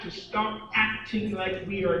to stop acting like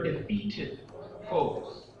we are defeated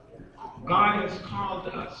foes. God has called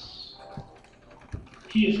us.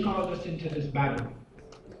 He has called us into this battle.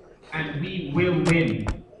 And we will win.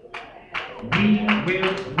 We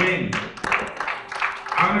will win.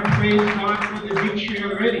 I want to praise God for the victory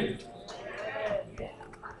already.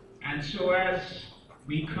 And so as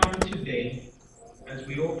we come today, as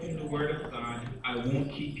we open the Word of God, I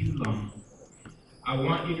won't keep you long. I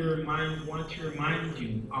want to remind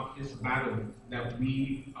you of this battle that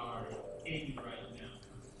we are in right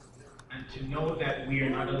now, and to know that we are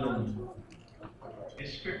not alone. The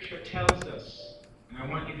Scripture tells us, and I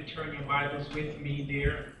want you to turn your Bibles with me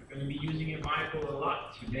there. We're going to be using your Bible a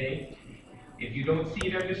lot today. If you don't see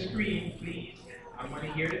it on the screen, please, I want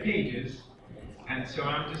to hear the pages. And so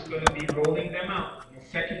I'm just going to be rolling them out.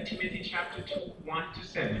 2 Timothy chapter 2, 1 to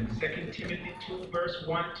 7. 2 Timothy 2, verse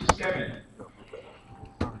 1 to 7.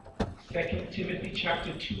 2 Timothy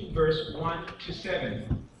chapter 2, verse 1 to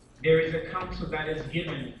 7. There is a counsel that is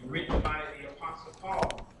given, written by the Apostle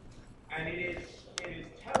Paul. And it is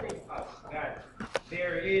telling us that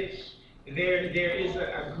there is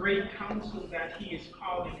a great counsel that he is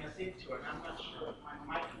calling us into. And I'm not sure if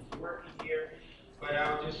my mic is working here, but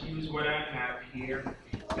I'll just use what I have here.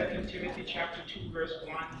 2 Timothy chapter 2, verse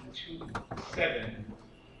 1 to 7.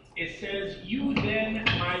 It says, "You then,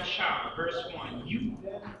 my child," verse 1, "You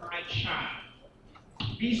then, my child,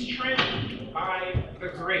 be strengthened by the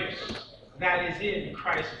grace that is in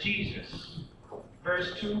Christ Jesus."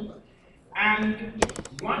 Verse 2, "And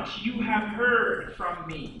what you have heard from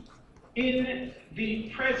me in the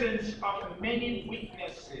presence of many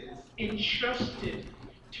witnesses, entrusted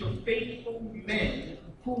to faithful men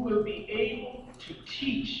who will be able to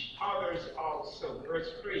teach others also."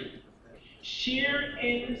 Verse 3, "Share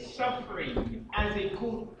in suffering as a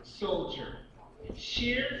good soldier."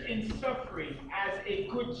 Share in suffering as a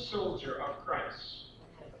good soldier of Christ.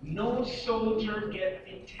 No soldier gets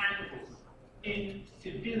entangled in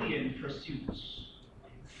civilian pursuits,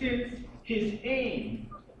 since his aim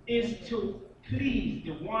is to please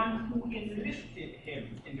the one who enlisted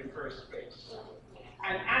him in the first place.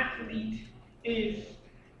 An athlete is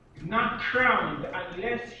not crowned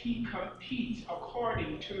unless he competes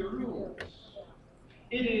according to the rules.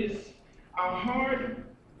 It is a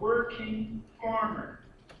hard-working farmer.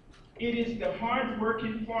 It is the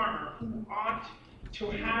hard-working farmer who ought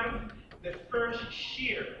to have the first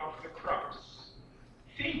share of the crops.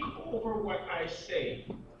 Think over what I say,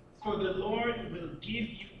 for the Lord will give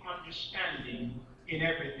you understanding in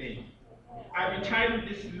everything. I've entitled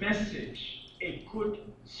this message, "A Good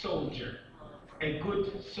Soldier." A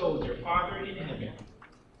good soldier. Father in heaven,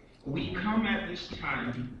 we come at this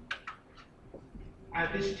time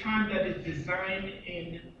that is designed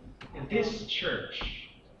in this church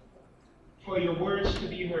for your words to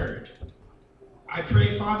be heard. I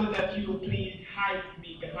pray, Father, that you will please hide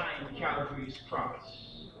me behind Calvary's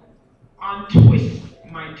cross. Untwist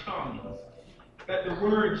my tongue, that the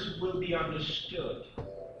words will be understood.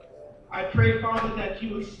 I pray, Father, that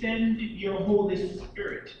you will send your Holy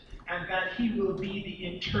Spirit, and that he will be the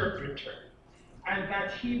interpreter, and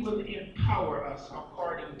that he will empower us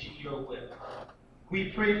according to your will.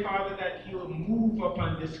 We pray, Father, that you will move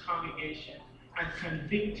upon this congregation and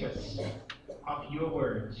convict us of your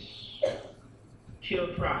words. Kill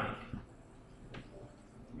pride.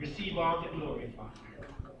 Receive all the glory, Father.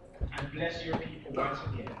 And bless your people once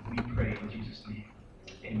again, we pray in Jesus' name.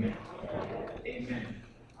 Amen. Amen.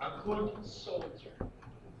 A good soldier.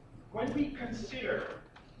 When we consider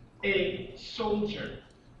a soldier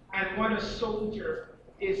and what a soldier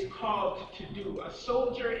is called to do, a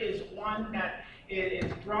soldier is one that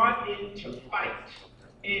is brought in to fight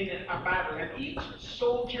in a battle. And each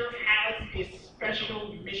soldier has a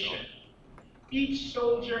special mission. Each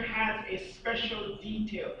soldier has a special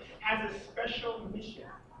detail, has a special mission.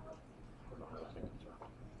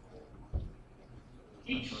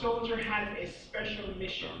 Each soldier has a special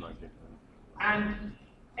mission. And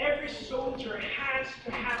every soldier has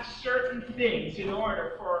to have certain things in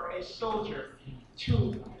order for a soldier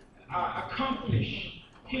to accomplish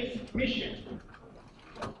his mission.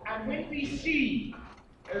 And when we see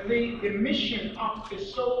the mission of the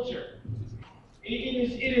soldier,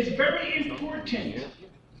 it is very important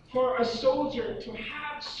for a soldier to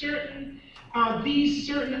have these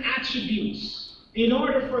certain attributes in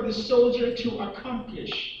order for the soldier to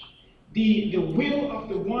accomplish the will of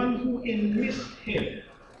the one who enlists him.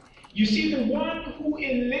 You see, the one who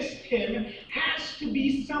enlists him has to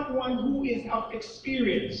be someone who is of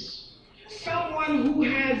experience, someone who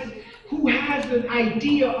has an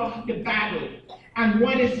idea of the battle and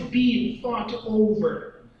what is being fought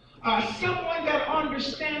over. someone that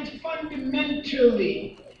understands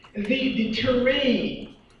fundamentally the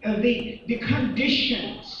terrain, the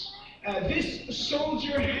conditions. This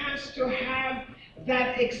soldier has to have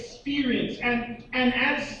that experience, and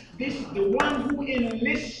as the one who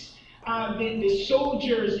enlists the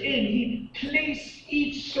soldiers in, he placed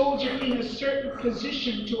each soldier in a certain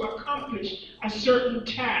position to accomplish a certain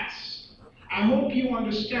task. I hope you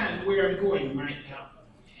understand where I'm going right now.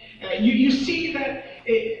 You see that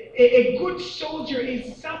a good soldier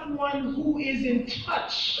is someone who is in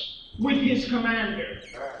touch with his commander.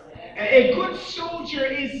 A good soldier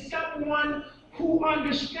is someone who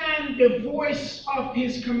understands the voice of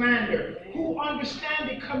his commander, who understands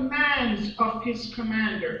the commands of his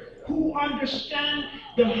commander, who understands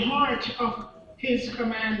the heart of his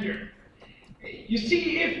commander. You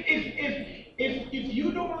see, if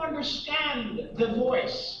you don't understand the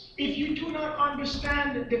voice, if you do not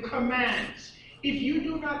understand the commands, if you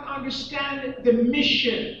do not understand the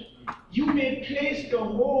mission, you may place the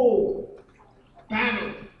whole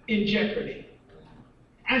battle in jeopardy.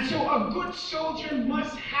 And so a good soldier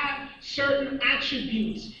must have certain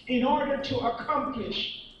attributes in order to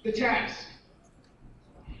accomplish the task.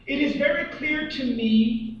 It is very clear to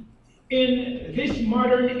me in this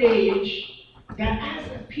modern age that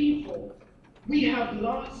as a people, we have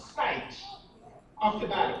lost sight of the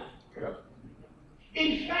battle.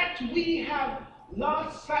 In fact, we have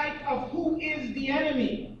lost sight of who is the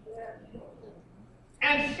enemy.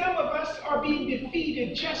 And some of us are being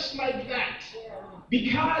defeated just like that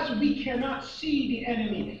because we cannot see the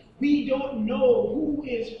enemy. We don't know who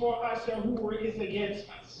is for us or who is against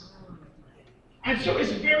us. And so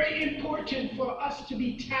it's very important for us to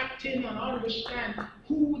be tapped in and understand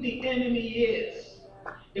who the enemy is.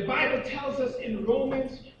 The Bible tells us in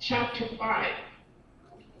Romans chapter 5,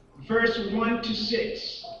 verse 1 to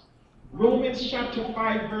 6. Romans chapter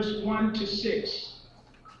 5, verse 1 to 6.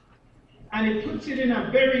 And it puts it in a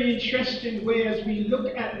very interesting way as we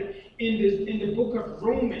look at it in the book of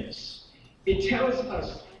Romans. It tells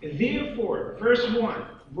us, therefore, verse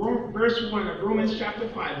 1 of Romans chapter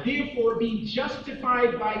 5, therefore being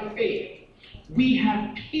justified by faith, we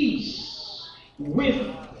have peace with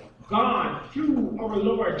God through our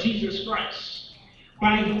Lord Jesus Christ,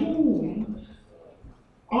 by whom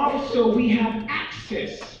also we have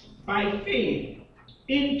access by faith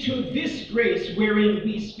into this grace wherein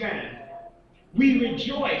we stand. We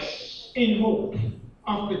rejoice in hope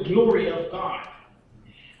of the glory of God.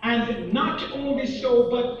 And not only so,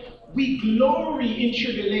 but we glory in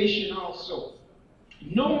tribulation also,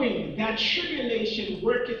 knowing that tribulation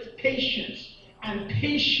worketh patience, and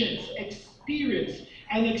patience experience,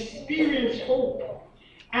 and experience hope.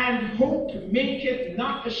 And hope maketh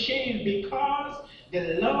not ashamed, because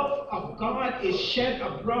the love of God is shed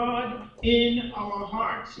abroad in our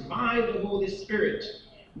hearts by the Holy Spirit,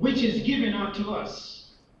 which is given unto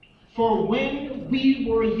us. For when we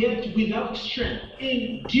were yet without strength,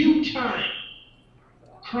 in due time,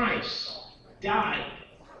 Christ died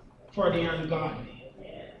for the ungodly.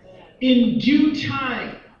 In due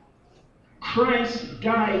time, Christ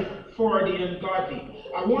died for the ungodly.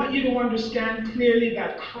 I want you to understand clearly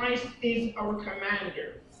that Christ is our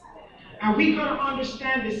commander. And we got to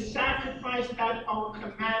understand the sacrifice that our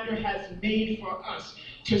commander has made for us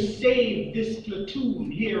to save this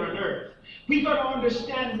platoon here on earth. We got to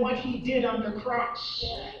understand what he did on the cross.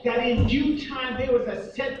 That in due time, there was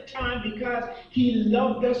a set time because he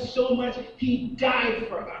loved us so much, he died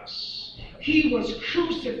for us. He was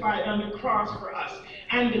crucified on the cross for us.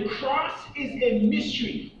 And the cross is a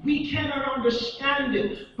mystery. We cannot understand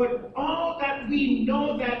it. But all that we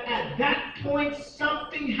know that at that point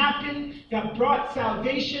something happened that brought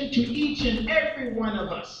salvation to each and every one of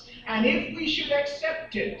us. And if we should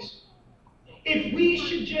accept it, if we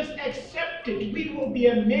should just accept it, we will be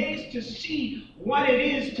amazed to see what it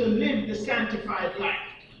is to live the sanctified life,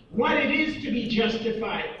 what it is to be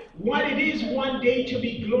justified, what it is one day to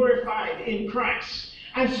be glorified in Christ.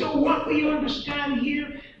 And so what we understand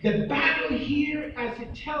here, the battle here, as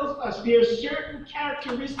it tells us, there are certain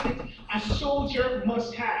characteristics a soldier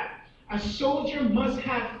must have. A soldier must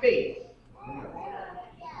have faith.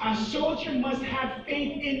 A soldier must have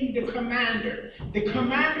faith in the commander. The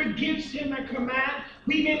commander gives him a command.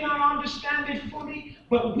 We may not understand it fully,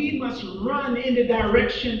 but we must run in the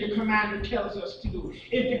direction the commander tells us to do.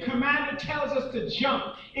 If the commander tells us to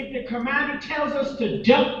jump, if the commander tells us to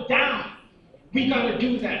duck down, we got to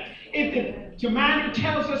do that. If the commander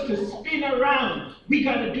tells us to spin around, we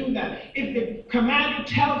got to do that. If the commander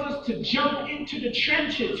tells us to jump into the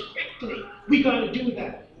trenches quickly, we got to do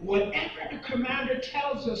that. Whatever the commander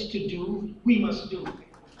tells us to do, we must do.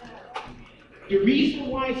 The reason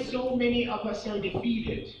why so many of us are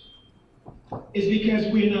defeated is because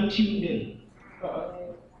we're not tuned in.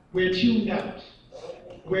 We're tuned out.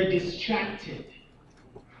 We're distracted.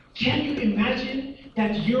 Can you imagine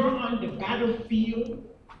that you're on the battlefield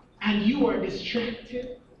and you are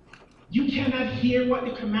distracted? You cannot hear what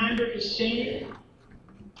the commander is saying?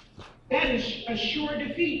 That is a sure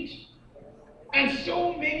defeat. And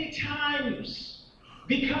so many times,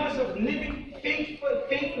 because of living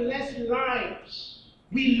faithless lives,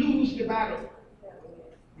 we lose the battle.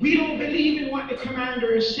 We don't believe in what the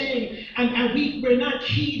commander is saying, and we're not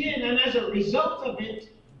keyed in, and as a result of it,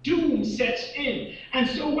 doom sets in. And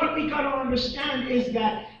so what we got to understand is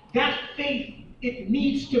that faith, it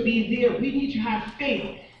needs to be there. We need to have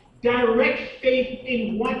faith, direct faith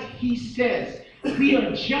in what he says. We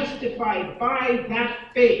are justified by that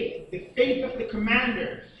faith, the faith of the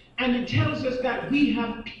commander. And it tells us that we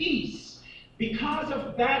have peace. Because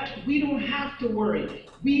of that, we don't have to worry.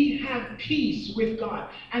 We have peace with God.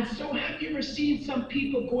 And so have you ever seen some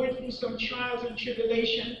people going through some trials and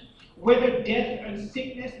tribulation, whether death and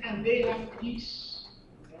sickness, and they have peace?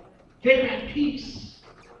 They're at peace.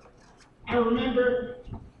 I remember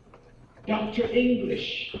Dr.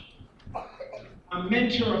 English, a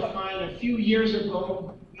mentor of mine a few years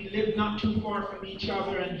ago. We lived not too far from each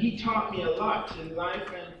other, and he taught me a lot in life.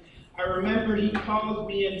 And I remember he called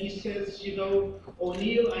me and he says, you know,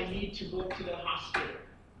 O'Neill, I need to go to the hospital.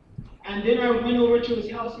 And then I went over to his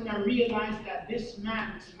house and I realized that this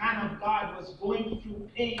man of God, was going through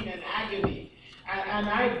pain and agony. And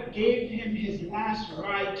I gave him his last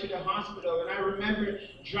ride to the hospital. And I remember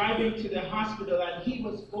driving to the hospital and he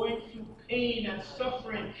was going through pain and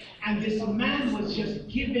suffering. And this man was just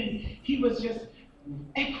he was just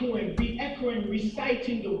echoing,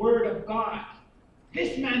 reciting the word of God.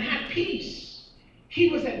 This man had peace. He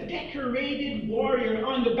was a decorated warrior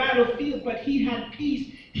on the battlefield, but he had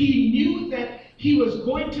peace. He knew that he was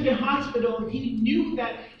going to the hospital. He knew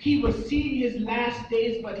that he was seeing his last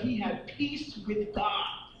days, but he had peace with God.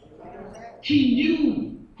 He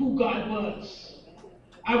knew who God was.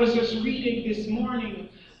 I was just reading this morning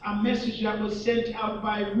a message that was sent out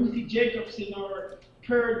by Ruthie Jacobson, our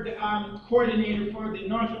prayer coordinator for the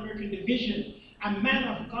North American Division. A man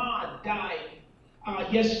of God died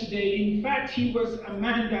yesterday. In fact, he was a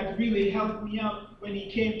man that really helped me out when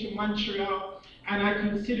he came to Montreal, and I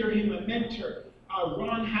consider him a mentor.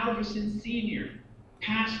 Ron Halverson Sr.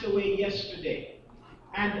 passed away yesterday.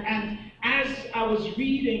 And as I was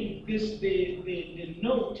reading the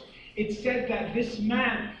note, it said that this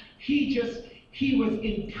man, he was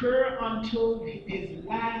in prayer until his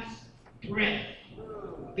last breath.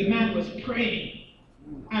 The man was praying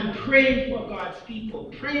and praying for God's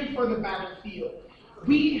people, praying for the battlefield.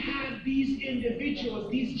 We have these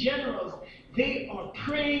individuals, these generals, they are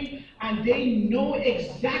praying and they know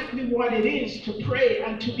exactly what it is to pray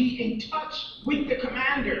and to be in touch with the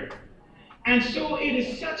commander. And so it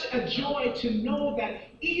is such a joy to know that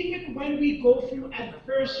even when we go through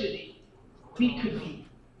adversity, we could be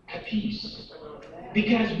at peace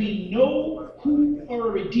because we know who our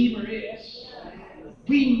Redeemer is.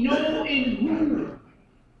 We know in whom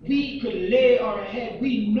we could lay our head.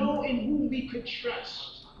 We know in whom we could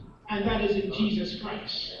trust, and that is in Jesus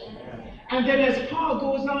Christ. And then as Paul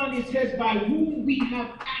goes on, he says, by whom we have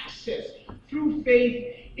access through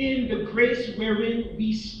faith in the grace wherein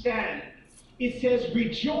we stand. It says,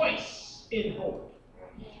 rejoice in hope.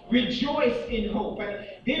 Rejoice in hope. And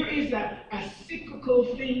there is a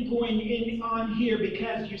cyclical thing going on here,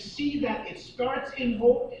 because you see that it starts in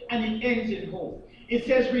hope and it ends in hope. It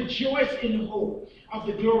says, rejoice in hope of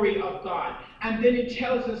the glory of God. And then it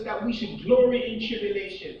tells us that we should glory in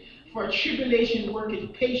tribulation. For tribulation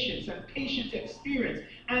worketh patience, and patience experience,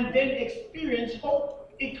 and then experience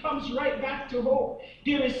hope. It comes right back to hope.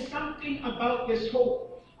 There is something about this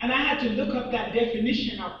hope. And I had to look up that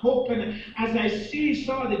definition of hope. And as I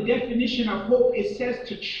saw the definition of hope, it says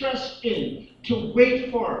to trust in, to wait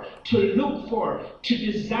for, to look for, to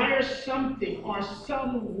desire something or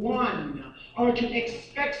someone, or to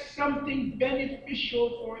expect something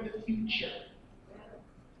beneficial for the future.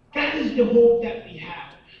 That is the hope that we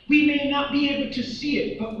have. We may not be able to see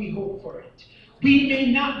it, but we hope for it. We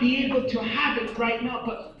may not be able to have it right now,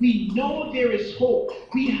 but we know there is hope.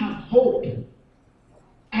 We have hope.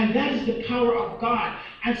 And that is the power of God.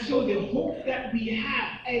 And so the hope that we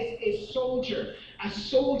have as a soldier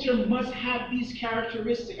must have these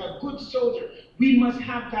characteristics. A good soldier, we must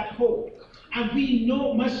have that hope. And we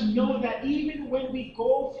must know that even when we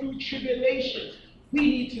go through tribulations, we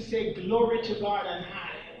need to say glory to God on high.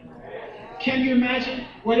 Can you imagine?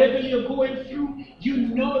 Whatever you're going through, you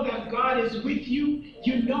know that God is with you.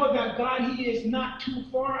 You know that God, He is not too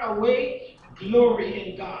far away. Glory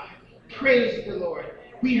in God. Praise the Lord.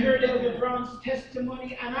 We heard Elder Brown's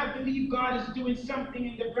testimony, and I believe God is doing something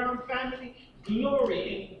in the Brown family.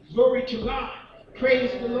 Glory and glory to God.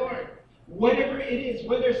 Praise the Lord. Whatever it is,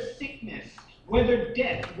 whether sickness, whether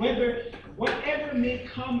death, whatever may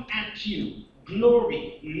come at you,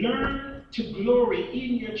 glory. Learn to glory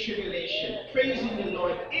in your tribulation, praising the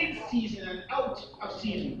Lord in season and out of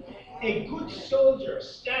season. A good soldier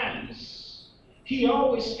stands. He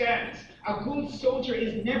always stands. A good soldier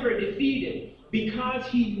is never defeated because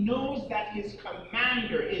he knows that his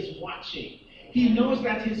commander is watching. He knows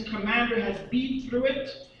that his commander has been through it,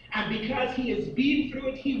 and because he has been through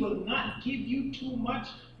it, he will not give you too much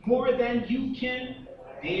more than you can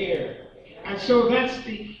bear. And so that's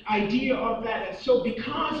the idea of that. And so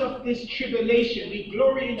because of this tribulation, we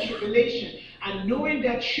glory in tribulation, and knowing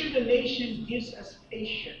that tribulation gives us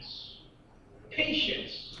patience.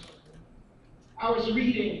 Patience. I was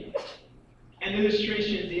reading an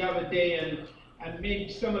illustration the other day, and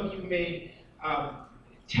maybe some of you may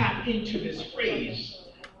tap into this phrase.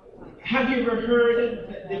 Have you ever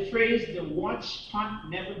heard the phrase, the watch pot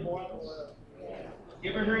never boils?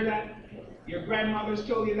 You ever heard that? Your grandmothers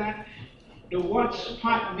told you that? The watch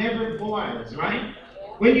pot never boils, right?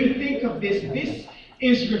 When you think of this, this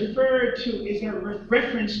is a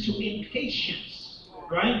reference to impatience,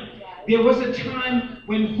 right? There was a time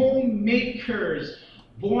when homemakers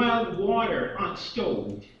boiled water on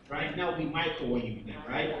stove, right? Now we microwave them,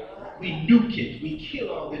 right? We nuke it, we kill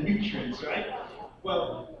all the nutrients, right?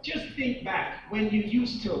 Well, just think back when you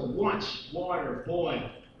used to watch water boil,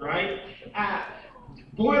 right?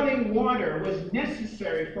 Boiling water was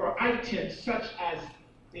necessary for items such as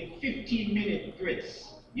the 15-minute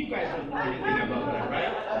grits. You guys don't know anything about that,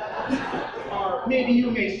 right? Or maybe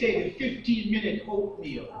you may say the 15-minute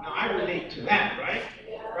oatmeal. Now, I relate to that, right?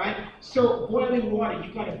 Right? So, boiling water,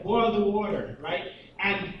 you got to boil the water, right?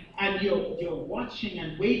 And you're watching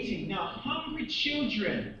and waiting. Now, hungry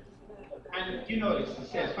children, and you notice it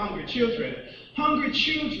says hungry children. Hungry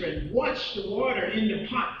children watch the water in the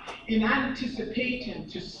pot in anticipating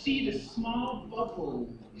to see the small bubbles,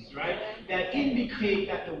 right, that indicate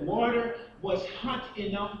that the water was hot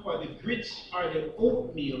enough for the grits or the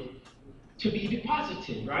oatmeal to be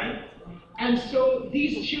deposited, right? And so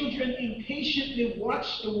these children impatiently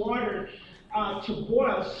watch the water to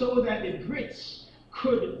boil so that the grits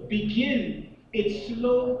could begin its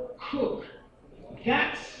slow cook.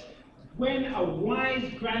 That's when a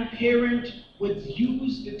wise grandparent would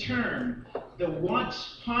use the term, the watch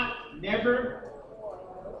pot never,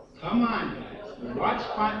 come on guys, the watch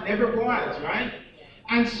pot never boils, right?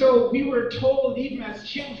 And so we were told, even as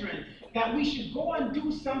children, that we should go and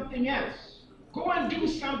do something else. Go and do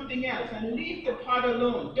something else and leave the pot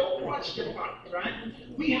alone. Don't watch the pot, right?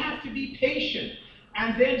 We have to be patient.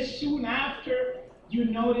 And then soon after, you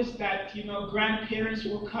notice that, grandparents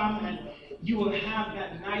will come and you will have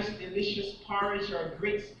that nice, delicious porridge or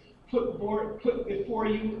grits put before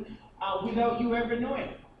you without you ever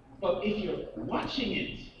knowing. But if you're watching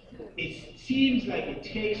it, it seems like it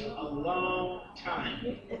takes a long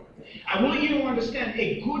time. I want you to understand,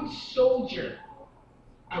 a good soldier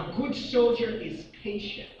is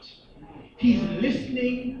patient. He's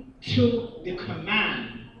listening to the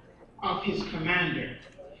command of his commander.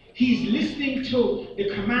 He's listening to the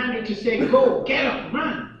commander to say, go, get up,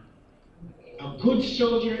 run. A good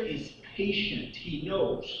soldier is patient. He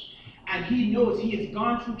knows. And he knows he has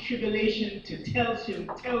gone through tribulation to tell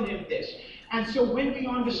him this. And so when we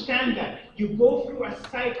understand that, you go through a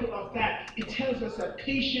cycle of that, it tells us that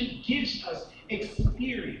patience gives us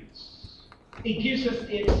experience. It gives us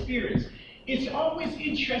the experience. It's always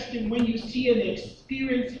interesting when you see an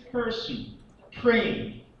experienced person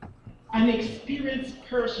praying, an experienced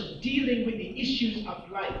person dealing with the issues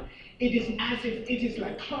of life. It is as if it is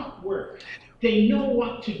like clockwork. They know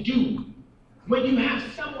what to do. When you have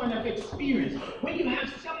someone of experience, when you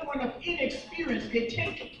have someone of inexperience, they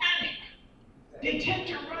tend to panic. They tend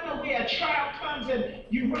to run away. A trial comes and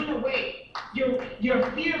you run away.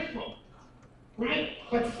 You're fearful, right?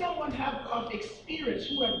 But someone of experience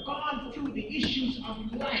who have gone through the issues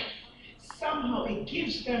of life, somehow it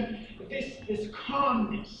gives them this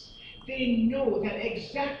calmness. They know that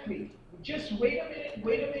exactly, just wait a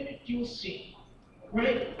minute, you'll see.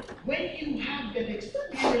 Right? When you have that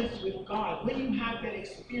experience with God, when you have that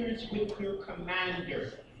experience with your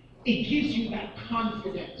commander, it gives you that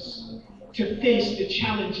confidence. to face the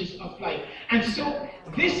challenges of life. And so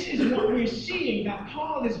this is what we're seeing that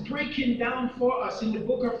Paul is breaking down for us in the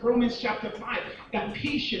book of Romans chapter 5, that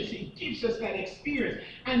patience, it gives us that experience.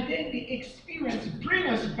 And then the experience brings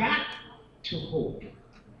us back to hope.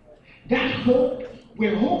 That hope,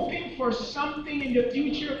 we're hoping for something in the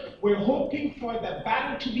future. We're hoping for the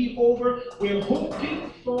battle to be over. We're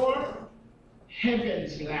hoping for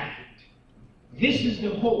heaven's land. This is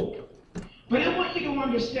the hope. But I want you to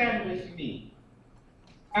understand with me,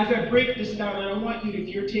 as I break this down, and I want you, if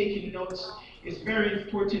you're taking notes, it's very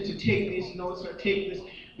important to take these notes or take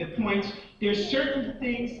the points. There's certain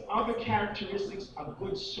things, other characteristics a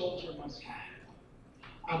good soldier must have.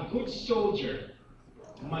 A good soldier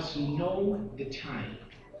must know the time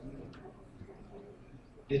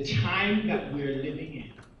that we're living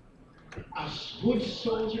in. A good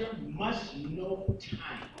soldier must know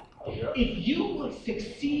time. If you will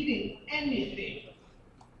succeed in anything,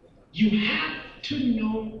 you have to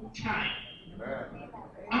know time.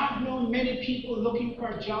 I've known many people looking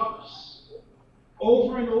for jobs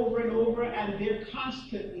over and over and over, and they're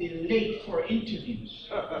constantly late for interviews.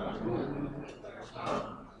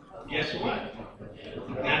 Guess what?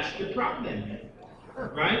 That's the problem,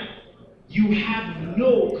 right? You have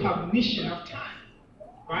no cognition of time,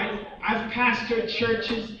 right? I've pastored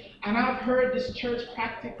churches, and I've heard this church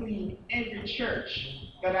practically in every church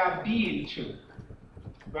that I've been to,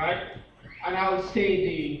 right? And I would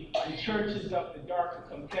say the churches of the darker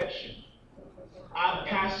complexion. I've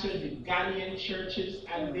pastored the Ghanaian churches,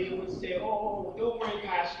 and they would say, "Oh, don't worry,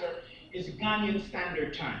 Pastor, it's Ghanaian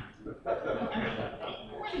Standard Time."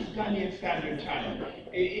 What is Ghanaian Standard Time?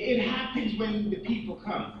 It happens when the people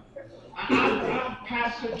come. I've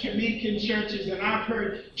pastored Jamaican churches, and I've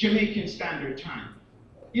heard Jamaican Standard Time.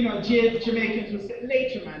 You know, Jamaicans would say,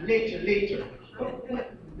 "Later, man, later."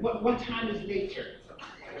 What time is later?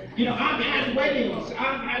 You know, I've had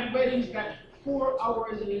weddings that 4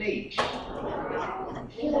 hours late.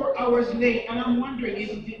 4 hours late, and I'm wondering,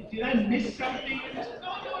 did I miss something? No,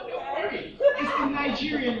 don't worry. It's the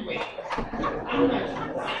Nigerian way. I'm like,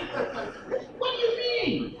 what do you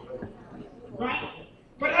mean? Right?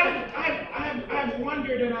 But I've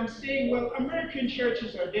wondered, and I'm saying, well, American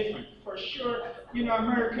churches are different. For sure, you know,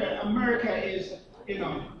 America is, you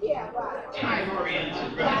know,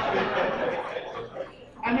 time-oriented, right?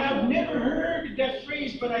 And I've never heard that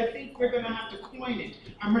phrase, but I think we're going to have to coin it,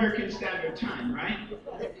 American Standard Time, right?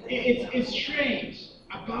 It's strange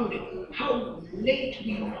about it, how late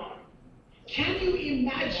we are. Can you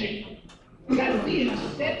imagine that we have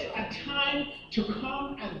set a time to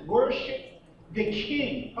come and worship the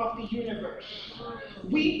King of the universe?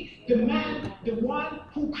 We, the one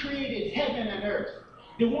who created heaven and earth,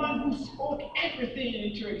 the one who spoke everything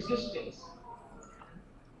into existence.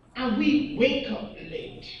 And we wake up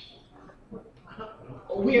late.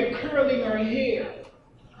 Or we are curling our hair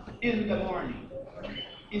in the morning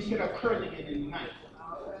instead of curling it in the night.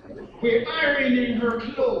 We're ironing our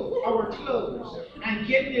clothes, and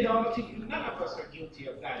getting it all together. None of us are guilty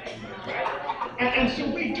of that anymore, right? And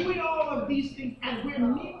so we're doing all of these things, and we're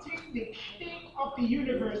meeting the King of the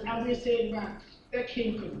universe, and we're saying, man, that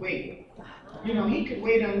King could wait. You know, he could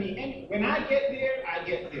wait on me. And when I get there, I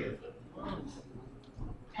get there.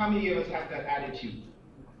 How many of us have that attitude?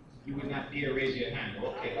 You would not dare raise your hand.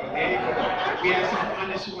 Okay, well, there you go. We have some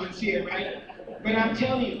honest ones here, right? But I'm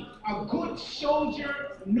telling you, a good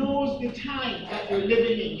soldier knows the time that you're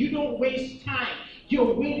living in. You don't waste time.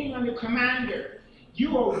 You're waiting on the commander.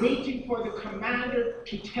 You are waiting for the commander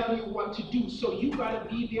to tell you what to do. So you got to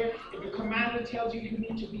be there. If the commander tells you you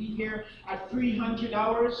need to be here at 300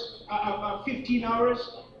 hours, 15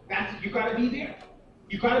 hours, you got to be there.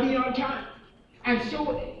 You got to be on time. And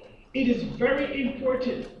so it is very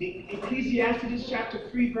important. The Ecclesiastes chapter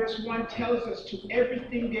 3 verse 1 tells us to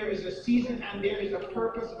everything there is a season and there is a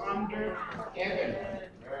purpose under heaven.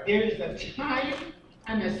 There is a time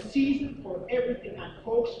and a season for everything. And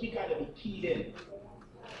folks, we got to be keyed in.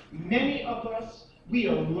 Many of us, we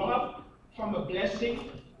are robbed from a blessing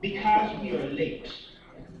because we are late.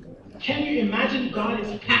 Can you imagine God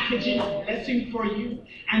is packaging a blessing for you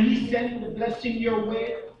and He's sending the blessing your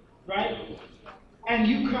way, right? And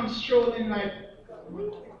you come strolling like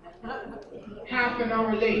half an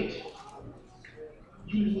hour late.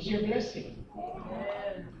 You lose your blessing.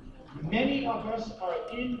 Many of us are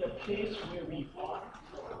in the place where we are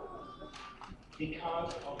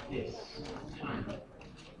because of this time.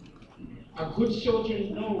 A good soldier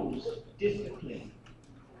knows discipline.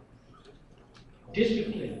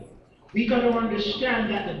 Discipline. We got to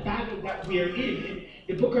understand that the battle that we are in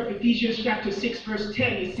the book of Ephesians chapter 6 verse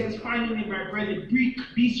 10, it says, finally, my brethren,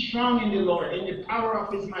 be strong in the Lord, in the power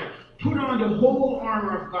of His might. Put on the whole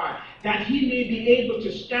armor of God, that he may be able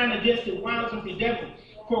to stand against the wiles of the devil.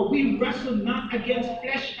 For we wrestle not against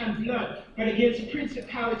flesh and blood, but against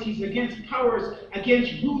principalities, against powers,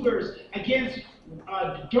 against rulers, against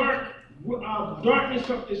darkness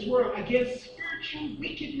of this world, against spiritual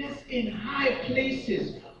wickedness in high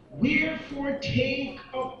places. Wherefore take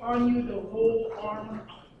up on you the whole armor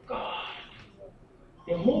of God.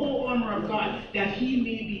 The whole armor of God, that he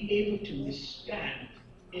may be able to withstand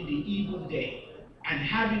in the evil day. And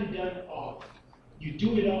having done all, you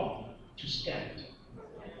do it all to stand.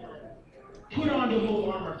 Put on the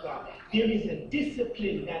whole armor of God. There is a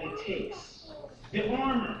discipline that it takes. The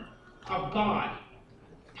armor of God.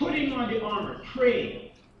 Putting on the armor,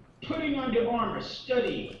 praying. Putting on the armor,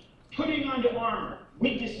 studying. Putting on the armor,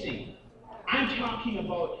 witnessing. I'm talking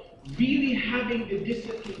about really having the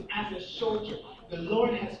discipline as a soldier. The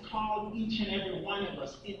Lord has called each and every one of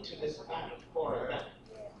us into this battle for that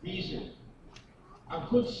reason. A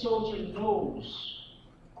good soldier knows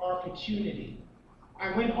opportunity.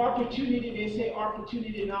 And when opportunity, they say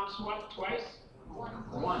opportunity knocks what? Twice?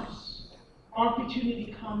 Once.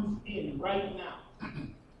 Opportunity comes in right now.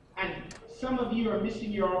 And some of you are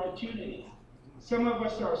missing your opportunity. Some of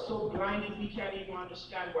us are so blinded we can't even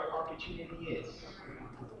understand what opportunity is.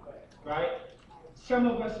 Right? Some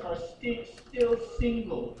of us are still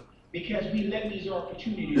single because we let these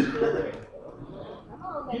opportunities go away.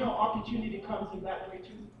 You know, opportunity comes in that way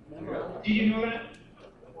too. Do you know that?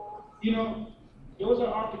 You know, those are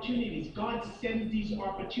opportunities. God sends these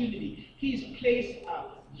opportunities. He's placed a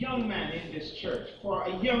young man in this church for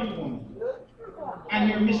a young woman. And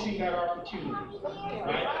you're missing that opportunity.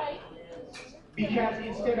 Right? Because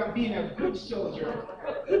instead of being a good soldier,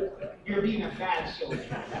 you're being a bad soldier.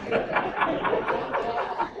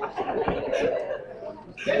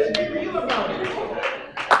 Let's be real about it.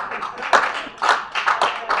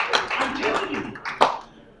 I'm telling you,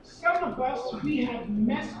 some of us, we have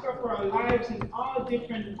messed up our lives in all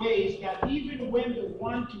different ways, that even when the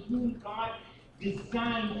one to whom God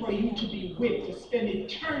designed for you to be with, to spend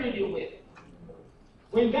eternity with,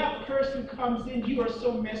 when that person comes in, you are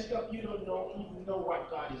so messed up you don't even know what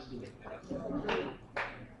God is doing.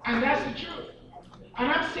 And that's the truth.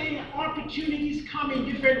 And I'm saying opportunities come in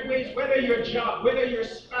different ways, whether your job, whether your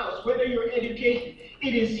spouse, whether your education.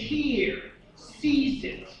 It is here. Seize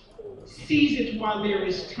it. Seize it while there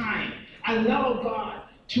is time. Allow God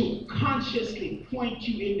to consciously point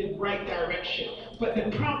you in the right direction. But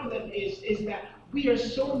the problem is that we are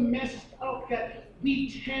so messed up that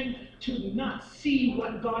we tend to not see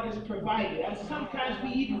what God has provided. And sometimes we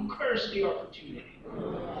even curse the opportunity.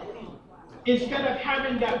 Instead of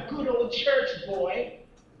having that good old church boy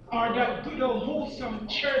or that good old wholesome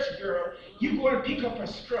church girl, you go and pick up a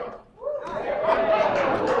scrub.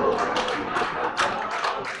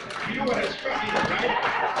 You know what a scrub is, right?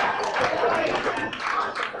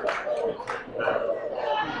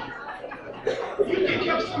 You pick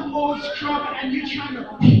up some old scrub and you're trying to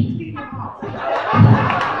clean them off.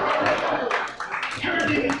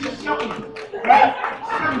 Turn it into something, right?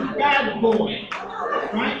 Some bad boy,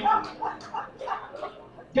 right?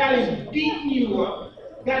 That is beating you up,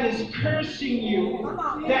 that is cursing you,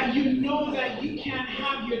 that you know that you can't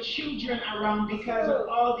have your children around because of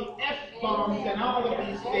all the F-bombs and all of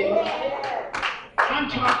these things. I'm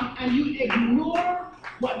talking, and you ignore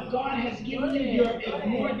what God has given you. You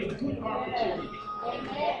ignore the good opportunity.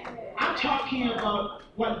 I'm talking about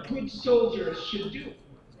what good soldiers should do.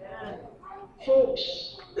 Folks,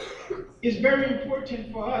 it's very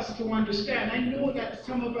important for us to understand. I know that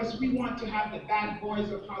some of us, we want to have the bad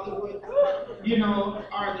boys of Hollywood, you know,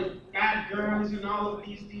 or the bad girls and all of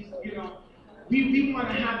these you know. We want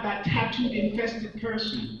to have that tattooed infested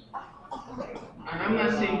person. And I'm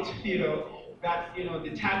not saying, you know, that, you know,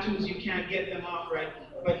 the tattoos, you can't get them off, right?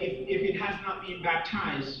 But if it has not been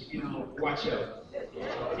baptized, you know, watch out.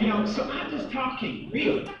 You know, so I'm just talking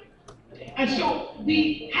real. And so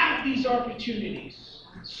we have these opportunities.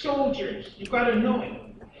 Soldiers, you've got to know it.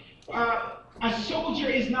 A soldier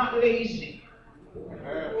is not lazy.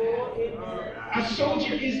 A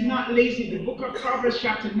soldier is not lazy. The book of Proverbs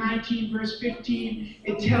chapter 19 verse 15,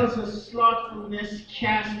 it tells us slothfulness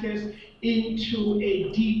casteth into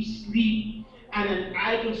a deep sleep, and an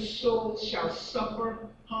idle soul shall suffer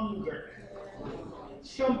hunger.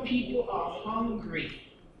 Some people are hungry.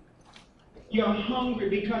 You're hungry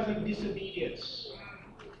because of disobedience.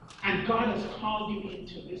 And God has called you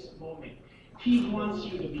into this moment. He wants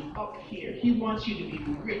you to be up here. He wants you to be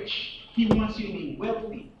rich. He wants you to be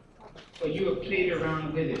wealthy. But you have played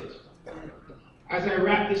around with it. As I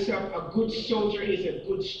wrap this up, a good soldier is a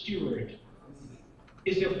good steward.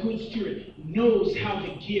 is a good steward, knows how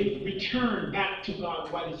to give, return back to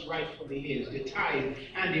God what is rightfully his, the tithe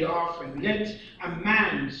and the offering. Let a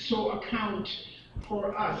man so account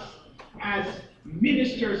for us as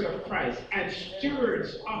ministers of Christ and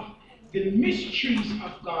stewards of the mysteries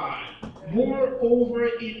of God. Moreover,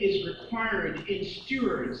 it is required in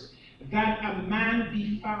stewards that a man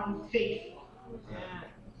be found faithful.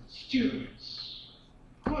 Stewards,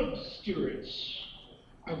 good stewards.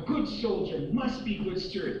 A good soldier must be good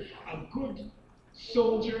steward. A good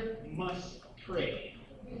soldier must pray.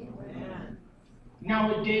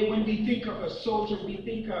 Nowadays, when we think of a soldier, we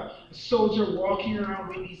think of a soldier walking around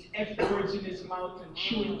with these F words in his mouth and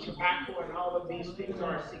chewing tobacco and all of these things,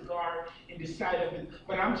 or a cigar in the side of it.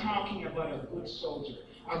 But I'm talking about a good soldier.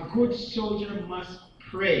 A good soldier must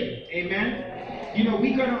pray. Amen? You know,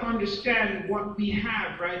 we got to understand what we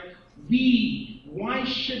have, right? Why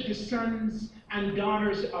should the sons and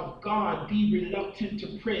daughters of God be reluctant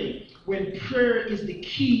to pray when prayer is the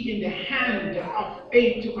key in the hand of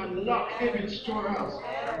faith to unlock heaven's storehouse?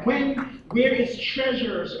 Where its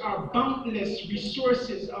treasures are boundless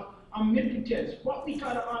resources of omnipotence. What we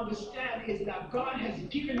got to understand is that God has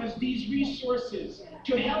given us these resources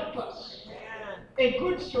to help us. A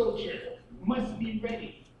good soldier must be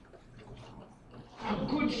ready. A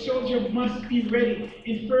good soldier must be ready.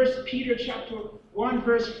 In 1 Peter chapter 1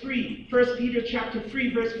 verse 3, 1 Peter chapter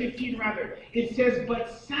 3 verse 15 rather, it says, but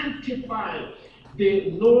sanctify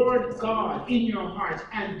the Lord God in your hearts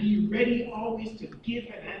and be ready always to give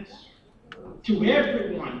an answer to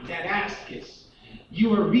everyone that asketh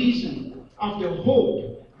you a reason of the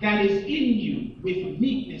hope that is in you with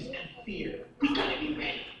meekness and fear. We gotta be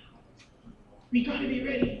ready. We gotta be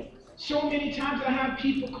ready. So many times I have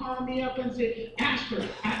people call me up and say, Pastor,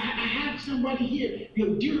 I have somebody here.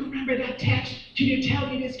 Do you remember that text? Can you tell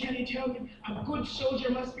me this? Can you tell me? A good soldier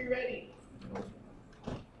must be ready.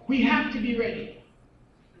 We have to be ready.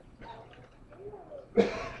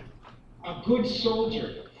 A good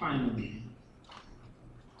soldier, finally,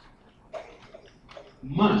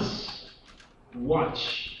 must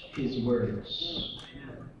watch his words.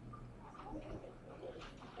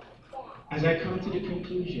 As I come to the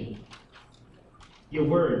conclusion, your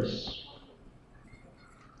words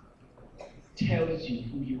tells you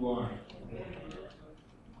who you are.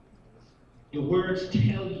 The words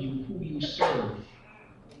tell you who you serve.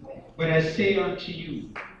 But I say unto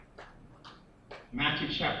you, Matthew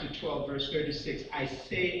chapter 12, verse 36, I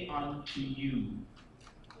say unto you,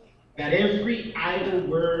 that every idle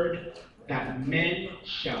word that men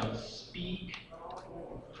shall speak,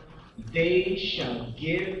 they shall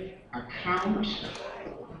give account,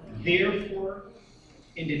 therefore,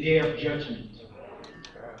 in the day of judgment.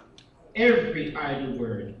 Every idle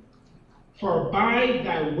word. For by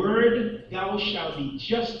thy word thou shalt be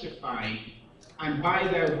justified, and by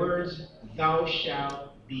thy words thou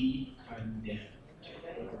shalt be condemned.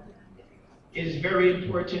 It is very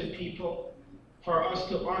important, people, for us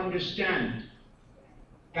to understand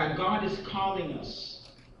that God is calling us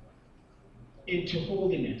into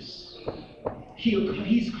holiness.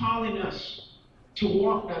 He's calling us to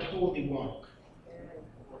walk that holy walk.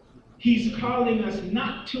 He's calling us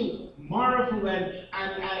not to marvel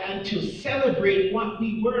and to celebrate what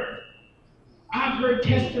we were. I've heard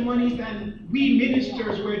testimonies, and we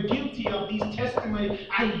ministers were guilty of these testimonies.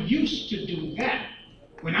 I used to do that.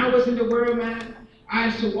 When I was in the world, man, I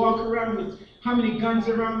used to walk around with how many guns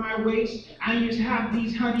around my waist. I used to have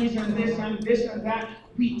these honeys and this and that.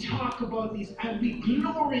 We talk about these and we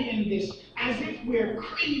glory in this as if we're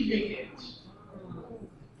craving it.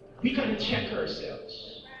 We got to check ourselves.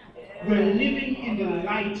 We're living in the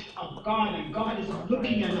light of God, and God is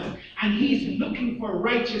looking at us, and He's looking for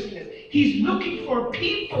righteousness. He's looking for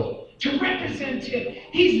people to represent Him.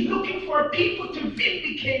 He's looking for people to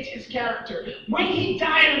vindicate His character. When He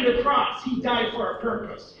died on the cross, He died for a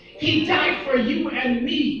purpose. He died for you and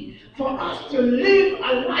me, for us to live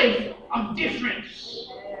a life of difference.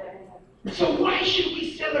 So why should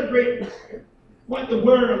we celebrate what the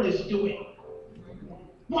world is doing?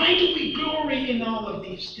 Why do we glory in all of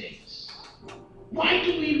these things? Why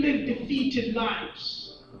do we live defeated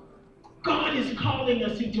lives? God is calling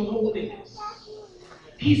us into holiness.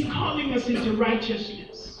 He's calling us into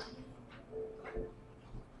righteousness.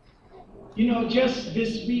 You know, just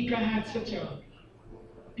this week I had such a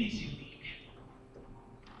busy week.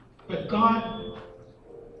 But God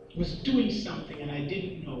was doing something and I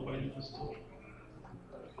didn't know what He was doing.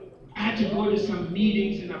 I had to go to some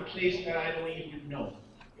meetings in a place that I don't even know,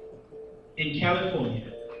 in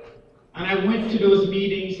California. And I went to those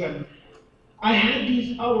meetings and I had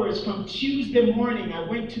these hours from Tuesday morning. I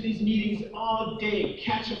went to these meetings all day,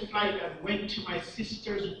 catch a flight, and went to my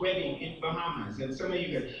sister's wedding in Bahamas. And some of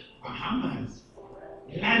you go, Bahamas?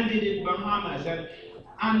 Landed in Bahamas. And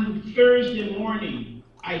on Thursday morning,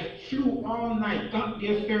 I flew all night, got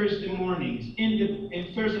there Thursday mornings,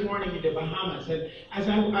 in Thursday morning in the Bahamas. And as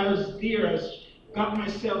I was there, I got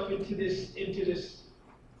myself into this,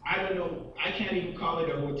 I don't know, I can't even call it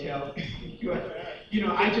a hotel.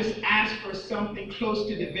 I just asked for something close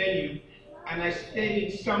to the venue, and I stayed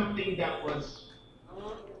in something that was,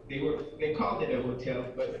 they called it a hotel,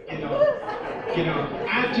 but I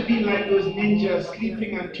had to be like those ninjas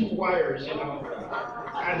sleeping on two wires, and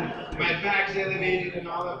my bag's elevated and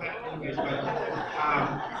all of that. Anyways, but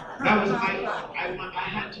that was I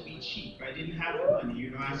had to be cheap. I didn't have the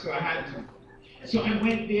money, so I had to. So I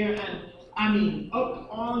went there, and up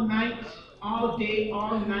all night, all day,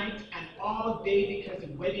 all night, and all day, because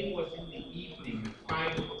the wedding was in the evening,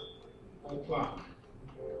 5 o'clock,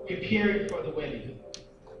 preparing for the wedding.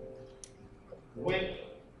 Went,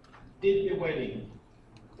 did the wedding,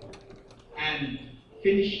 and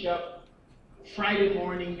finished up. Friday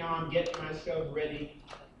morning now, I'm getting myself ready,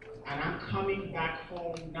 and I'm coming back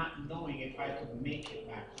home not knowing if I could make it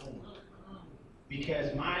back home,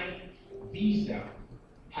 because my visa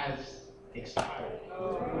has expired.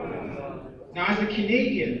 Now, as a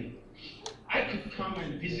Canadian, I could come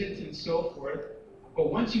and visit and so forth, but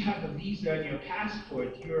once you have a visa and your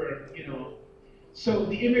passport, so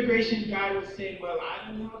the immigration guy was saying, well, I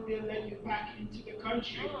don't know if they'll let you back into the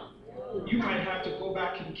country. You might have to go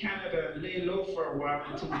back in Canada and lay low for a while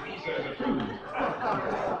until the visa is approved.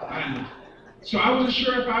 And so I wasn't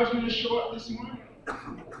sure if I was going to show up this morning.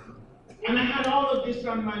 And I had all of this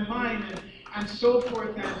on my mind and so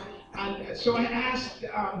forth. And so I asked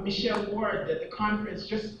Michelle Ward at the conference,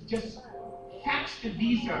 just fax the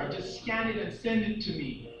visa, just scan it and send it to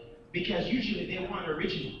me, because usually they want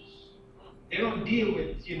originals. They don't deal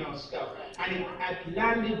with, stuff. And I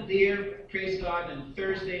landed there, praise God, on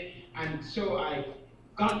Thursday, and so I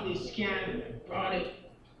got the scan and brought it,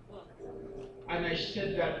 and I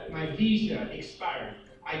said that my visa expired.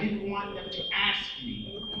 I didn't want them to ask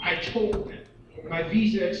me. I told them my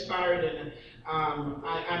visa expired, and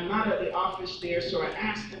I'm not at the office there, so I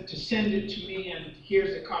asked them to send it to me, and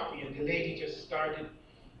here's a copy. And the lady just started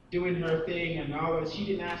doing her thing and all of it. She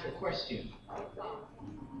didn't ask a question.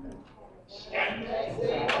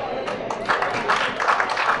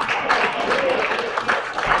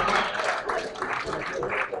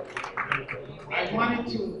 I wanted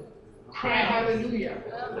to cry hallelujah.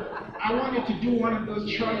 I wanted to do one of those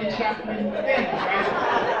Charlie Chaplin things,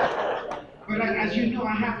 right? But as you know,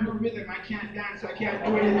 I have no rhythm. I can't dance. I can't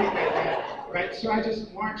do anything like that, right? So I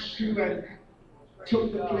just marched through and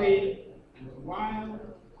took the plane. And while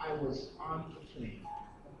I was on the plane,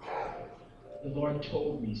 the Lord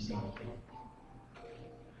told me something.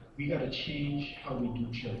 We got to change how we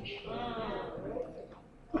do church.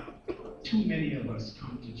 Too many of us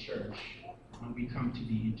come to church when we come to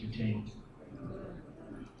be entertained.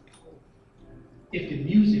 If the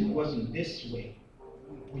music wasn't this way,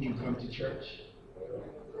 would you come to church?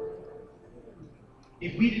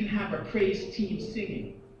 If we didn't have a praise team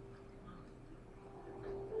singing,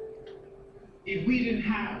 if we didn't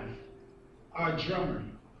have our drummer,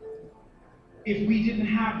 if we didn't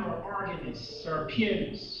have our organists, our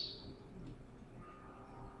pianists,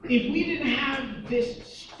 if we didn't have this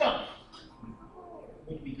stuff,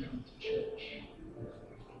 would we come to church?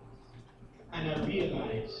 And I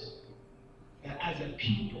realized that as a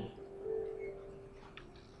people,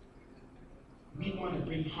 we want to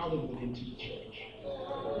bring Hollywood into the church.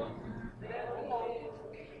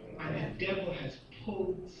 And the devil has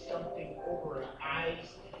pulled something over our eyes,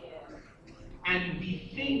 and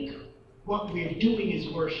we think what we're doing is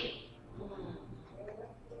worship.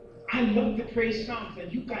 I love the praise songs,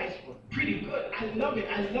 and you guys were pretty good. I love it.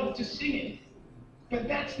 I love to sing it. But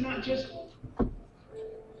that's not just,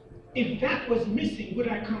 if that was missing, would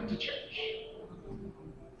I come to church?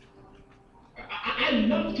 I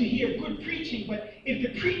love to hear good preaching, but if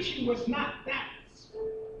the preaching was not that,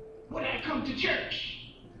 would I come to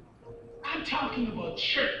church? I'm talking about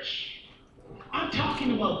church. I'm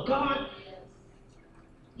talking about God,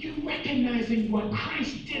 you recognizing what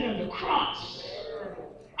Christ did on the cross.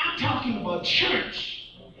 I'm talking about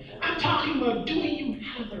church. I'm talking about, do you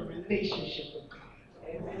have a relationship with God?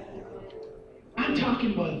 I'm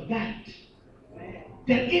talking about that.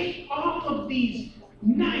 That if all of these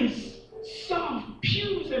nice, soft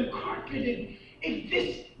pews and carpeted, if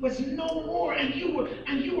this was no more and you were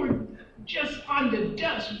just on the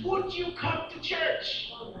dust, would you come to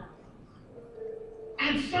church?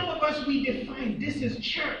 And some of us, we define this is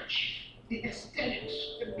church. The aesthetics,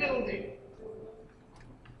 the building.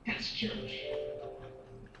 That's church.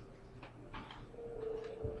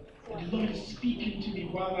 And the Lord is speaking to me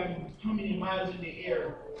while I'm how many miles in the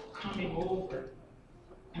air coming over.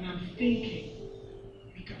 And I'm thinking,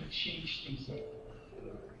 we gotta change things up.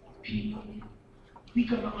 People, we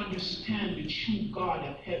gotta understand the true God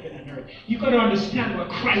of heaven and earth. You gotta understand what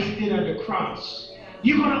Christ did on the cross.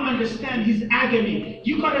 You gotta understand his agony.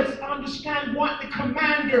 You gotta understand what the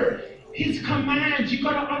commander, his commands. You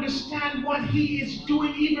gotta understand what he is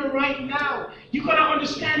doing even right now. You gotta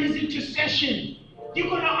understand his intercession. You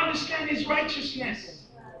gotta understand his righteousness.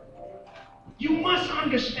 You must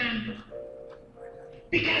understand it.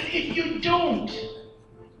 Because if you don't,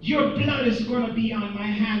 your blood is gonna be on my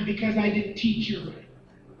hand because I didn't teach you right.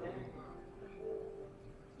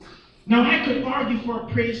 Now, I could argue for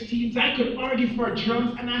praise teams, I could argue for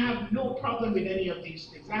drums, and I have no problem with any of these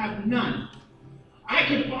things. I have none. I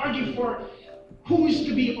could argue for who is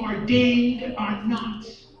to be ordained or not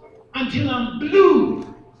until I'm blue.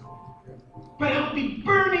 But I'll be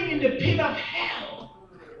burning in the pit of hell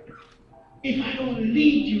if I don't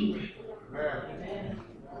lead you right.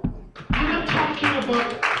 And I'm talking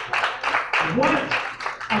about what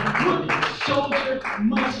a good soldier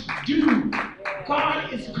must do.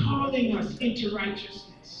 God is calling us into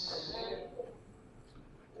righteousness.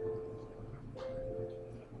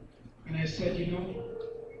 And I said, you know,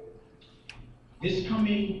 this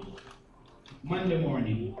coming Monday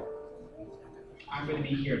morning, I'm going to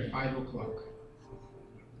be here at 5 o'clock.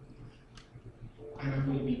 And I'm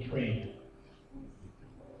going to be praying.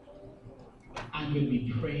 I'm going to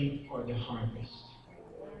be praying for the harvest.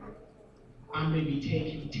 I'm going to be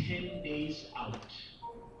taking 10 days out.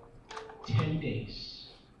 10 days.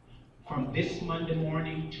 From this Monday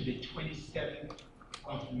morning to the 27th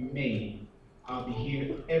of May, I'll be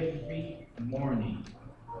here every morning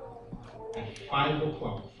at 5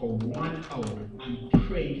 o'clock for 1 hour. I'm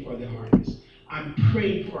praying for the harvest. I'm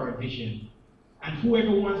praying for our vision. And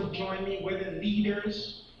whoever wants to join me, whether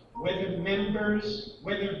leaders, whether members,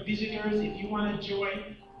 whether visitors, if you want to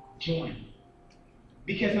join, join.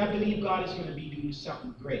 Because I believe God is going to be doing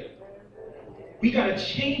something great. We got to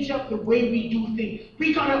change up the way we do things.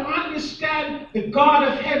 We got to understand the God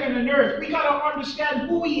of heaven and earth. We got to understand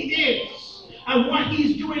who he is and what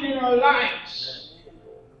he's doing in our lives.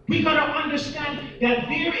 We got to understand that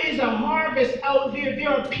there is a harvest out there. There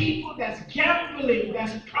are people that's gambling,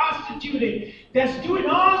 that's prostituting, that's doing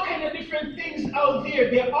all kind of different things out there.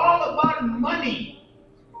 They're all about money.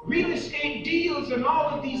 Real estate deals and all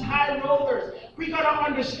of these high rollers. We got to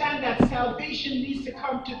understand that salvation needs to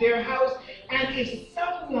come to their house. And if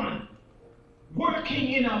someone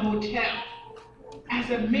working in a hotel as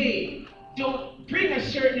a maid don't bring a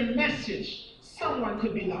certain message, someone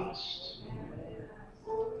could be lost.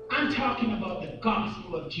 I'm talking about the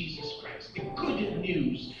gospel of Jesus Christ, the good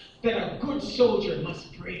news that a good soldier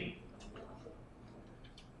must bring.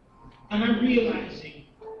 And I'm realizing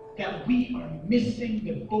that we are missing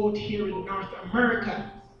the boat here in North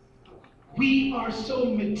America. We are so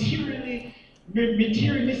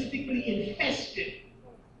materialistically infested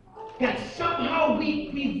that somehow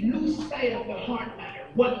we lose sight of the heart matter,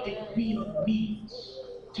 what it really means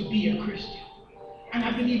to be a Christian. And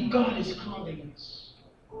I believe God is calling us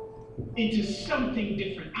into something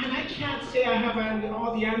different. And I can't say I have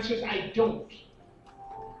all the answers. I don't.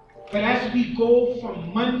 But as we go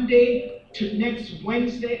from Monday to next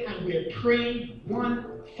Wednesday and we're praying 1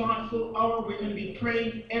 thoughtful hour, we're going to be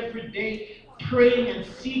praying every day, praying and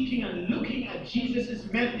seeking and looking at Jesus'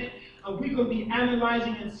 method. And we're going to be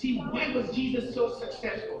analyzing and see why was Jesus so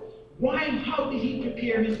successful? Why and how did he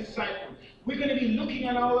prepare his disciples? We're going to be looking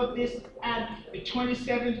at all of this. And the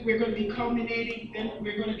 27th, we're going to be culminating. Then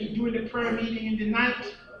we're going to be doing the prayer meeting in the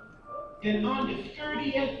night. Then on the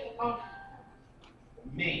 30th of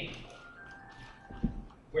May,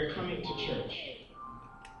 we're coming to church.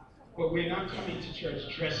 But we're not coming to church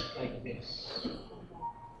dressed like this.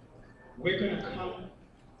 We're going to come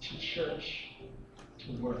to church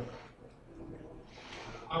to work.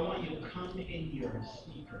 I want you to come in your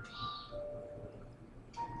sneakers,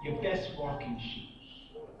 your best walking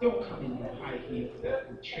shoes. Don't come in your high heels that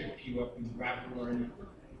will trip you up and gravel or anything.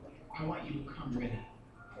 I want you to come ready.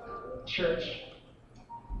 Church,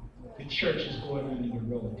 the church is going on in the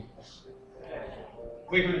road.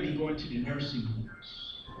 We're going to be going to the nursing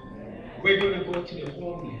homes. We're going to go to the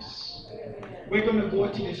homeless. We're going to go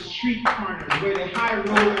to the street corners where the high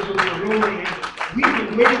rollers will be rolling and we've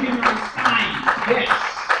been waving our signs. Yes.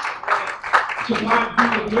 To God be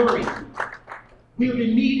the glory. We'll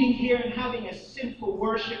be meeting here and having a simple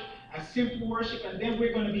worship a simple worship, and then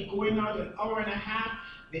we're going to be going out an hour and a half.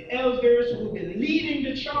 The elders will be leading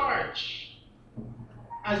the charge.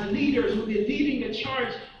 As leaders, will be leading the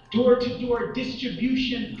charge, door-to-door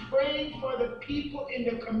distribution, praying for the people in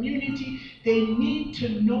the community. They need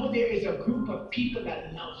to know there is a group of people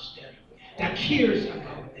that loves them, that cares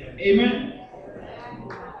about them. Amen?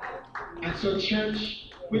 And so,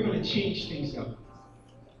 church, we're going to change things up.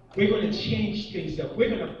 We're going to change things up. We're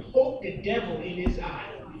going to poke the devil in his eye.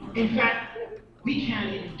 In fact, we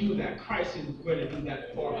can't even do that. Christ is going to do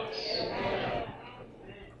that for us.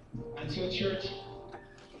 And so, church,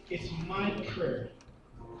 it's my prayer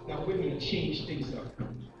that we're going to change things up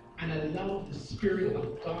and allow the Spirit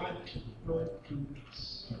of God to flow through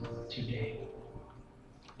us today.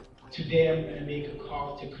 Today, I'm going to make a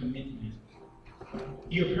call to commitment.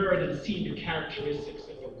 You've heard and seen the characteristics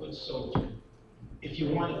of a good soldier. If you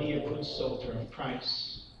want to be a good soldier of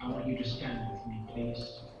Christ, I want you to stand with me,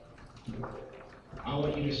 please. I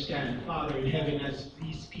want you to stand. Father in heaven, as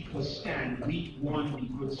these people stand, we want to be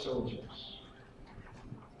good soldiers.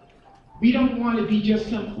 We don't want to be just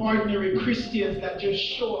some ordinary Christians that just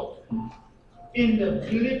show up in the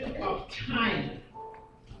blip of time.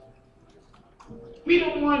 We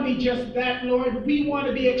don't want to be just that, Lord. We want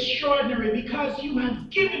to be extraordinary because you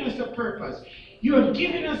have given us a purpose. You have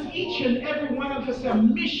given us, each and every one of us, a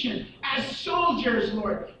mission as soldiers,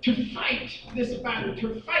 Lord, to fight this battle,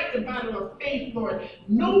 to fight the battle of faith, Lord,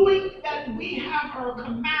 knowing that we have our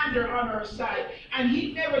commander on our side, and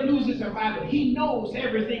he never loses a battle. He knows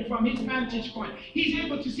everything from his vantage point. He's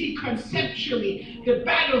able to see conceptually the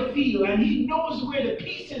battlefield, and he knows where the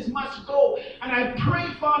pieces must go. And I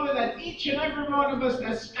pray, Father, that each and every one of us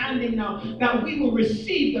that's standing now, that we will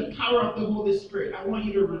receive the power of the Holy Spirit. I want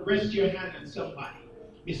you to rest your hand on somebody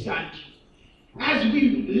beside you. As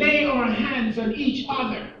we lay our hands on each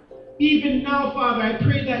other, even now, Father, I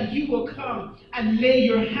pray that you will come and lay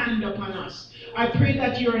your hand upon us. I pray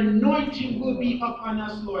that your anointing will be upon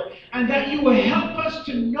us, Lord, and that you will help us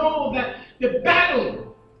to know that the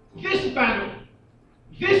battle, this battle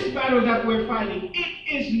that we're fighting,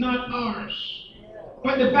 it is not ours,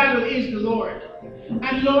 but the battle is the Lord.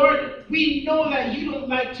 And Lord, we know that you don't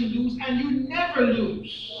like to lose, and you never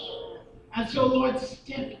lose. And so, Lord,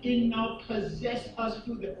 step in now, possess us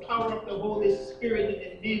through the power of the Holy Spirit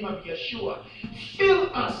in the name of Yeshua. Fill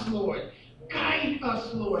us, Lord. Guide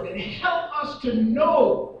us, Lord, and help us to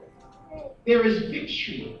know there is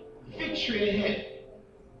victory ahead.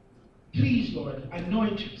 Please, Lord,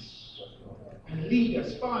 anoint us and lead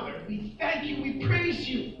us. Father, we thank you, we praise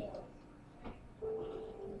you.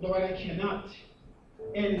 Lord, I cannot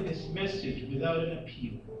end this message without an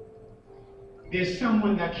appeal. There's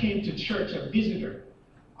someone that came to church, a visitor,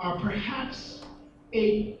 or perhaps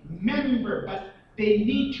a member, but they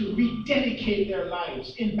need to rededicate their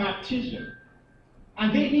lives in baptism.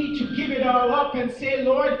 And they need to give it all up and say,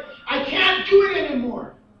 Lord, I can't do it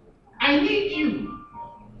anymore. I need you.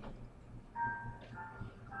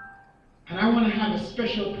 And I want to have a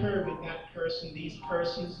special prayer with that person, these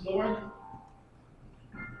persons, Lord.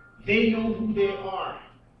 They know who they are.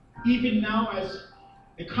 Even now, as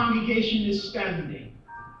the congregation is standing,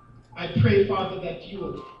 I pray, Father, that you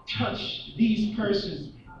will touch these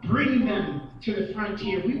persons, bring them to the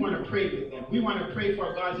frontier. We want to pray with them. We want to pray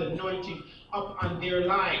for God's anointing up on their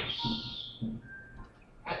lives.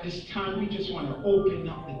 At this time, we just want to open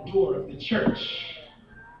up the door of the church.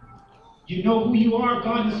 You know who you are.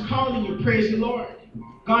 God is calling you. Praise the Lord.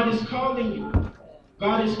 God is calling you.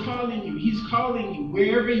 God is calling you. He's calling you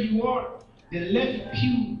wherever you are. The left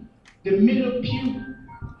pew, the middle pew,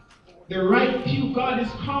 the right pew. God is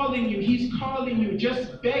calling you. He's calling you.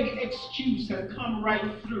 Just beg excuse and come right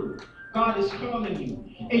through. God is calling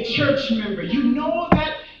you. A church member, you know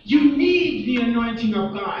that you need the anointing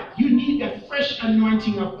of God. You need the fresh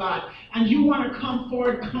anointing of God. And you want to come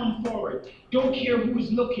forward, come forward. Don't care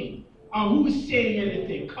who's looking or who's saying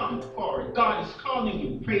anything. Come forward. God is calling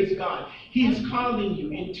you. Praise God. He is calling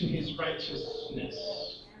you into his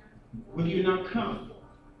righteousness. Will you not come?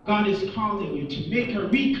 God is calling you to make a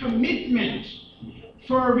recommitment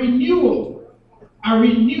for a renewal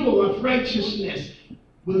of righteousness.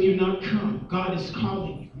 Will you not come? God is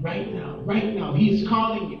calling you right now. Right now. He is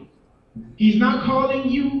calling you. He's not calling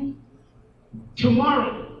you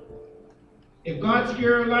tomorrow. If God's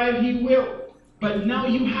here alive, he will. But now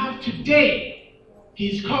you have today.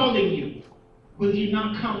 He's calling you. Will you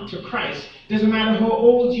not come to Christ? Doesn't matter how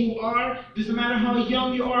old you are. Doesn't matter how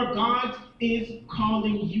young you are. God is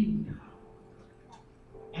calling you now.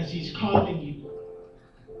 As he's calling you.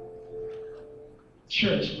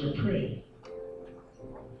 Church, we're praying.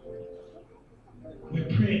 We're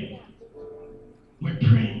praying. We're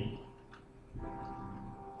praying.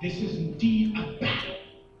 This is indeed a battle.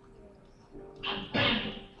 A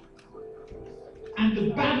battle. And the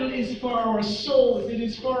battle is for our souls. It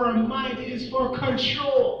is for our mind. It is for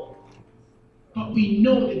control. But we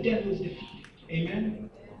know the devil is defeated. Amen?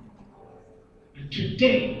 And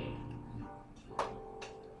today,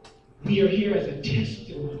 we are here as a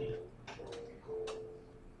testimony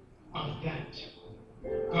of that.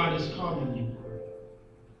 God is calling you.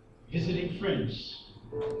 Visiting friends.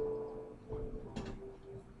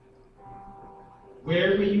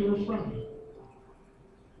 Wherever you are from,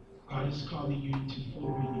 God is calling you to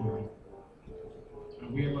full renewal.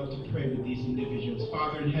 And we're about to pray with these individuals.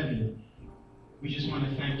 Father in heaven, we just want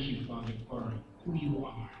to thank you, Father, for who you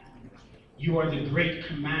are. You are the great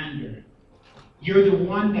commander. You're the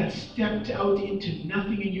one that stepped out into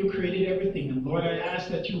nothing and you created everything. And Lord, I ask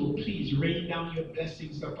that you will please rain down your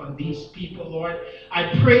blessings upon these people, Lord.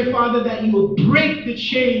 I pray, Father, that you will break the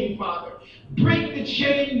chain, Father. Break the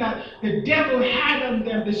chain that the devil had on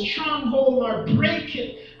them, the stronghold, Lord. Break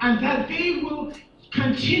it. And that they will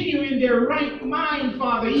continue in their right mind,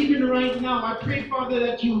 Father, even right now. I pray, Father,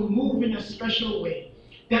 that you will move in a special way.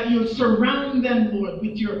 That you'll surround them, Lord,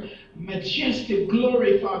 with your majestic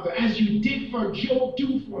glory, Father, as you did for Job,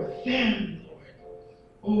 do for them, Lord.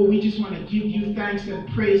 Oh, we just want to give you thanks and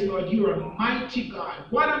praise, Lord. You are a mighty God.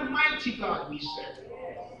 What a mighty God we serve.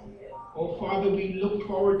 Oh, Father, we look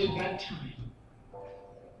forward to that time.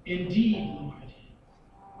 Indeed, Lord,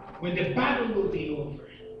 when the battle will be over,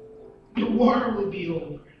 the war will be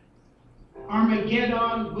over,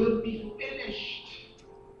 Armageddon will be finished.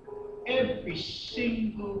 Every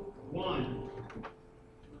single one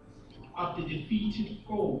of the defeated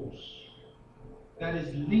foes that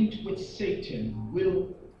is linked with Satan will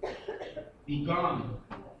be gone.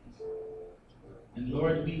 And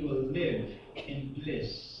Lord, we will live in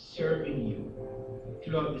bliss, serving you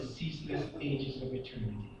throughout the ceaseless ages of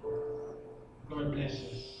eternity. Lord, bless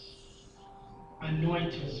us.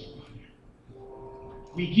 Anoint us, Father.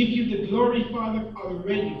 We give you the glory, Father,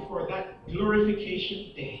 already for that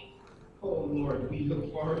glorification day. Oh, Lord, we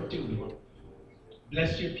look forward to it.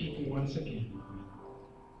 Bless your people once again.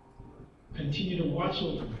 Continue to watch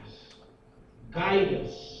over us, guide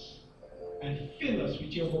us, and fill us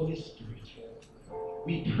with your Holy Spirit.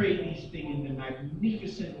 We pray these things in the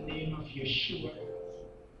magnificent name of Yeshua,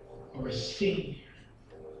 our Savior,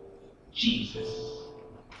 Jesus.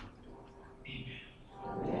 Amen.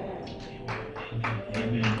 Amen.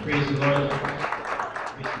 Amen. Praise the Lord.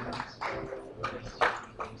 Praise the Lord.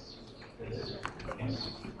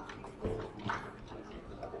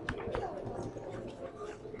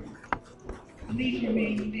 Please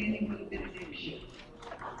remain standing for the benediction.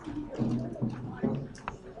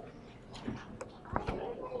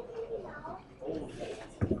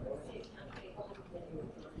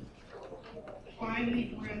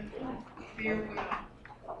 Finally, brethren, farewell.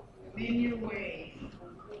 Mend your ways.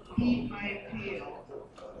 Heed my appeal.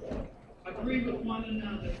 Agree with one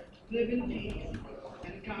another. Live in peace.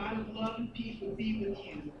 And God of love and peace will be with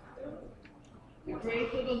you. The grace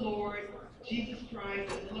of the Lord Jesus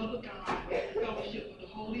Christ, and the love of God, and the fellowship of the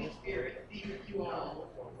Holy Spirit be with you all.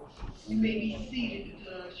 You may be seated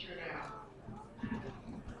until I usher out.